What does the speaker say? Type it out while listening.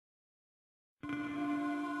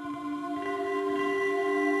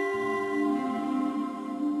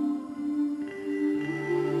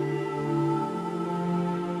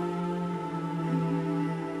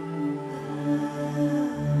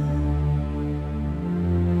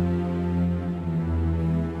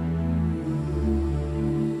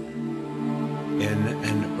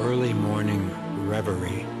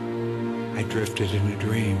reverie, I drifted in a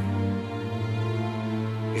dream.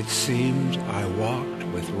 It seemed I walked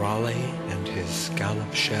with Raleigh and his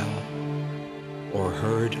scallop shell, or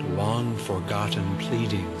heard long-forgotten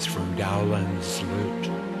pleadings from Dowland's lute,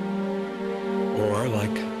 or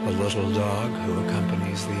like the little dog who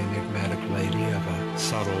accompanies the enigmatic lady of a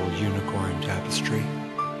subtle unicorn tapestry,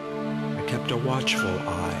 I kept a watchful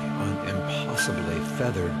eye on impossibly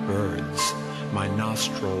feathered birds, my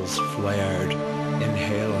nostrils flared,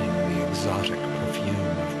 inhaling the exotic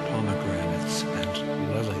perfume of pomegranates and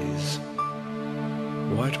lilies.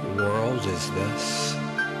 What world is this?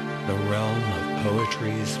 The realm of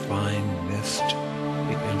poetry's fine mist,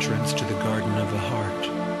 the entrance to the garden of the heart,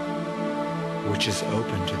 which is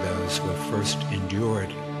open to those who have first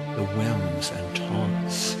endured the whims and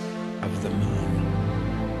taunts of the moon,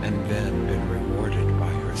 and then been rewarded by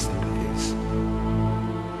her sympathies.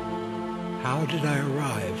 How did I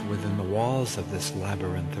arrive within the walls of this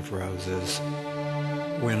labyrinth of roses,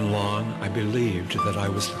 when long I believed that I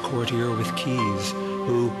was the courtier with keys,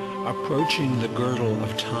 who, approaching the girdle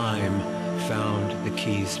of time, found the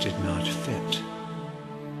keys did not fit?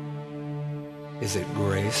 Is it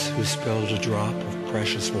grace who spilled a drop of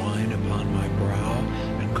precious wine upon my brow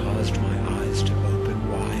and caused my eyes to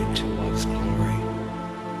open wide to love's glory?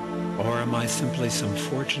 Or am I simply some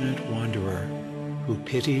fortunate wanderer who,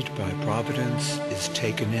 pitied by Providence, is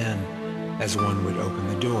taken in as one would open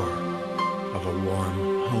the door of a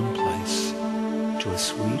warm home place to a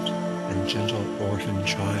sweet and gentle orphan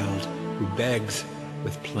child who begs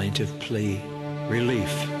with plaintive plea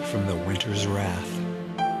relief from the winter's wrath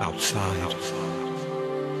outside.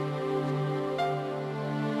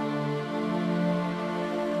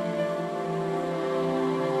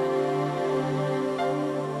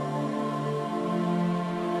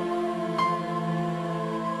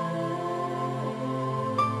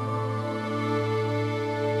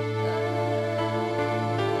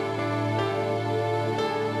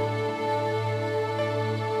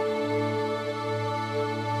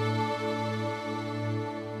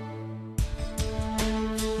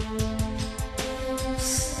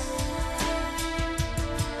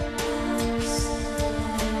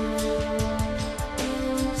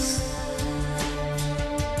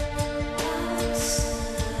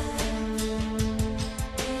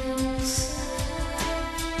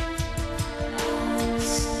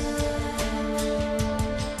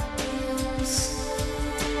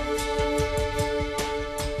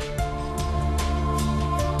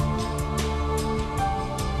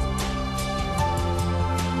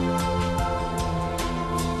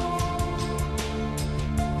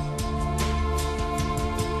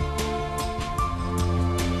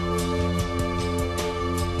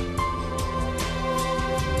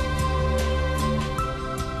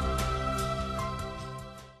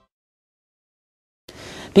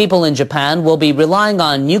 People in Japan will be relying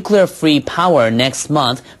on nuclear-free power next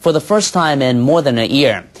month for the first time in more than a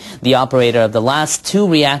year. The operator of the last 2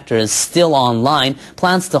 reactors still online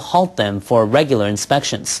plans to halt them for regular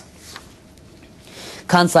inspections.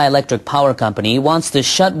 Kansai Electric Power Company wants to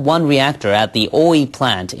shut 1 reactor at the Oi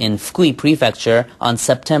plant in Fukushima Prefecture on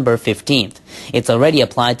September 15th. It's already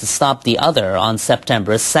applied to stop the other on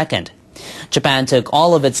September 2nd. Japan took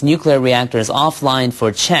all of its nuclear reactors offline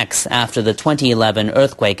for checks after the 2011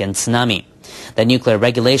 earthquake and tsunami. The Nuclear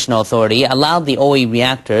Regulation Authority allowed the Oi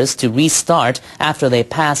reactors to restart after they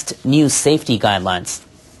passed new safety guidelines.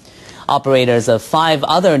 Operators of 5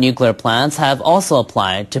 other nuclear plants have also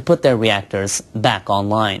applied to put their reactors back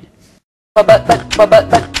online.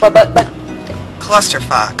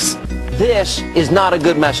 Clusterfox. This is not a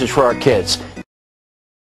good message for our kids.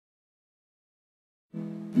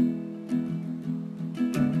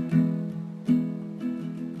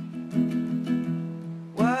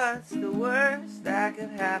 What's the worst that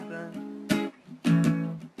could happen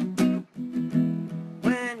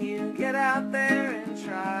when you get out there and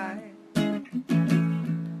try?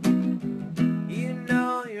 You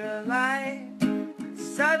know your life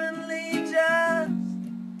suddenly just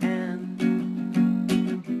ends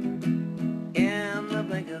in the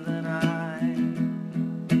blink of an eye.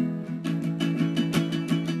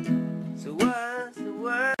 So what's the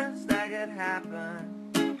worst that could happen?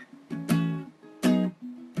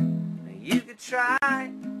 You could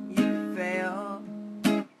try, you fail.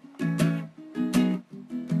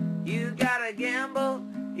 You gotta gamble,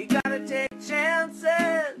 you gotta take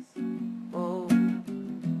chances. Oh,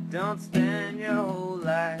 don't spend your whole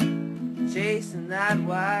life chasing that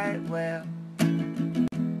white whale.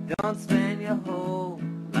 Don't spend your whole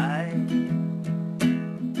life.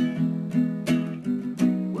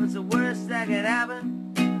 What's the worst that could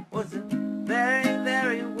happen? What's the very,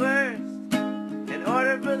 very worst? And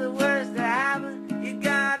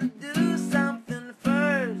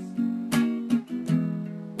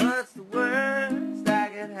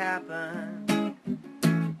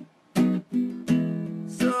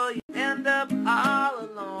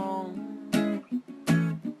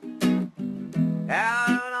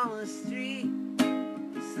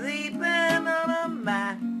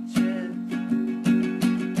mattress,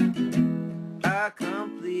 a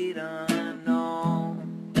complete unknown.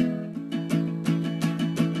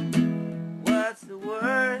 What's the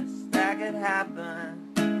worst that could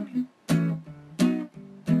happen?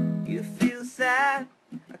 You feel sad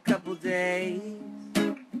a couple days,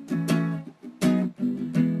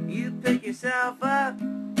 you pick yourself up,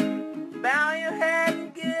 bow your head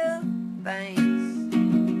and give thanks,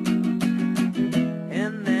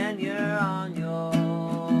 and then you're on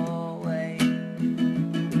your way,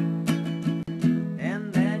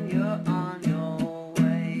 and then you're on your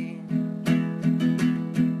way.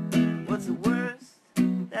 What's the worst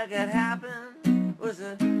that could happen? Was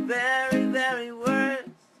the very, very worst.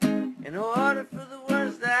 In order for the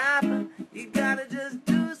worst to happen, you gotta just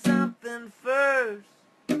do something first.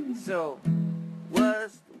 So,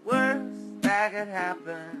 what's the worst that could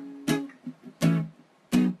happen?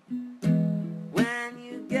 When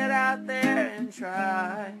you get out there and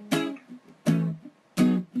try,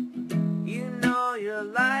 you know your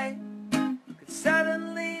life could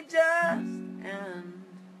suddenly just end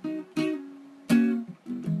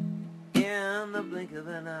in the blink of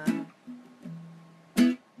an eye.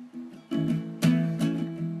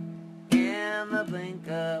 In the blink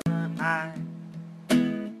of an eye.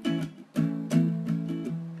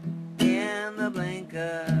 In the blink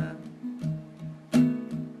of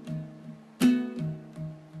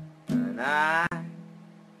an eye.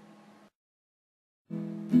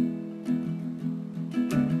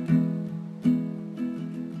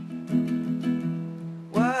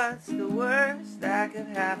 What's the worst that could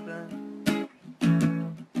happen?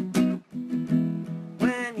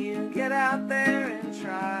 When you get out there and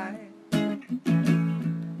try,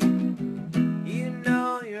 you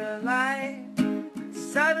know your life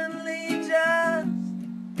suddenly just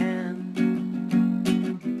end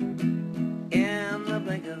in the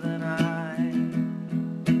blink of an eye.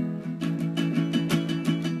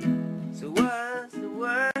 So what's the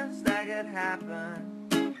worst that could happen?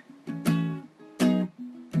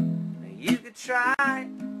 You could try,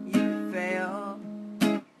 you could fail.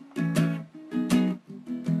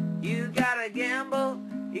 You gotta gamble,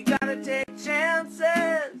 you gotta take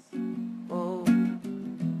chances. Oh,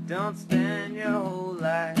 don't spend your whole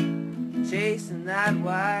life chasing that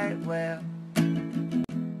white whale.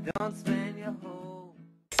 Don't spend your whole...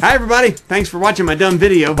 Hi everybody, thanks for watching my dumb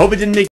video. Hope it didn't make